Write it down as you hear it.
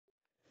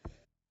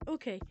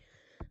Okay,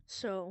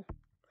 so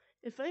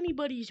if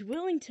anybody's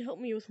willing to help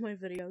me with my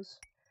videos,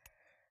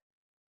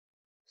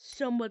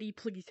 somebody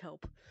please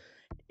help.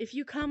 If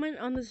you comment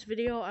on this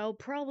video, I'll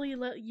probably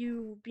let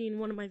you be in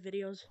one of my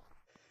videos.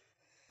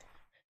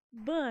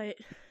 But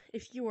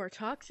if you are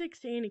toxic,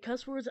 say any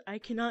cuss words, I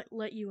cannot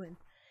let you in.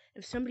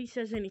 If somebody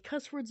says any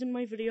cuss words in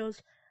my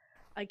videos,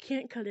 I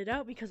can't cut it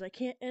out because I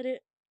can't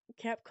edit.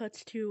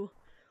 CapCut's too,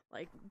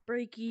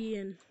 breaky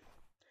and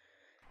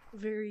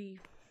very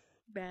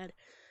bad.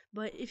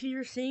 But if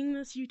you're seeing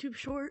this YouTube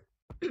short,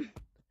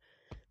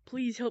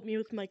 please help me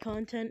with my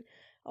content.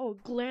 I will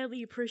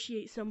gladly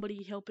appreciate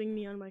somebody helping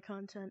me on my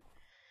content.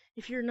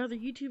 If you're another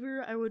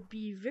YouTuber, I would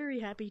be very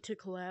happy to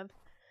collab.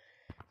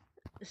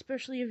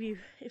 Especially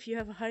if you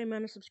have a high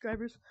amount of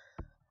subscribers.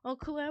 I'll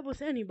collab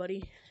with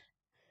anybody.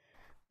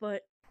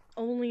 But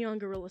only on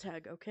Gorilla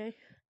Tag, okay?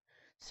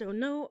 So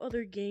no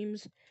other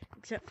games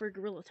except for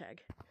Gorilla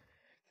Tag.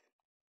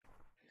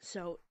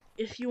 So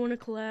if you want to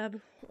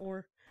collab,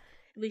 or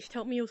at least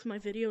help me with my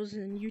videos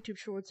and YouTube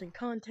shorts and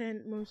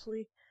content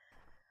mostly,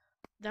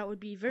 that would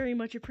be very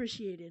much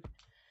appreciated.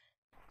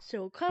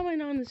 So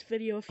comment on this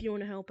video if you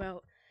want to help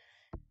out.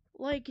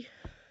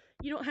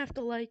 You don't have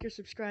to like or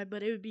subscribe,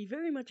 but it would be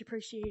very much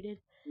appreciated.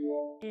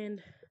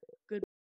 And